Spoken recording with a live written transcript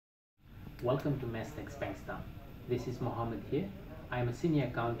Welcome to Mas Tax Bankstown. This is Mohammed here. I am a senior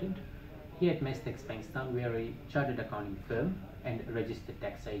accountant. Here at Mas Tax Bankstown, we are a chartered accounting firm and registered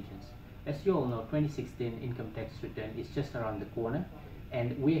tax agents. As you all know, 2016 income tax return is just around the corner,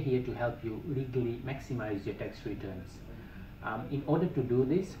 and we are here to help you legally maximize your tax returns. In order to do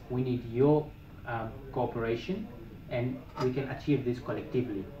this, we need your cooperation, and we can achieve this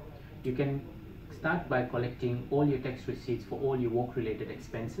collectively. You can start by collecting all your tax receipts for all your work-related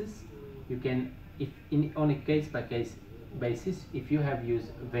expenses. You can, on a case-by-case basis, if you have used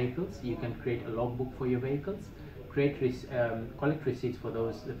vehicles, you can create a logbook for your vehicles, collect receipts for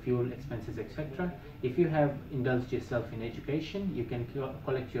those, the fuel expenses, etc. If you have indulged yourself in education, you can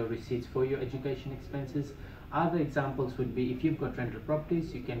collect your receipts for your education expenses. Other examples would be if you've got rental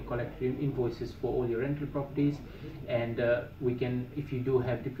properties, you can collect invoices for all your rental properties, and we can, if you do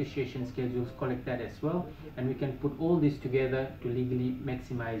have depreciation schedules, collect that as well, and we can put all this together to legally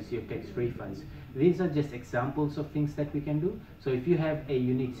maximize your tax refunds. These are just examples of things that we can do. So if you have a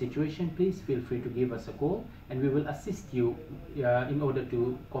unique situation, please feel free to give us a call, and we will assist you in order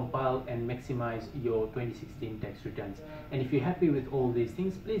to compile and maximize your 2016 tax returns. And if you're happy with all these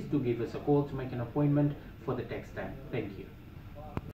things, please do give us a call to make an appointment for the tax time. Thank you.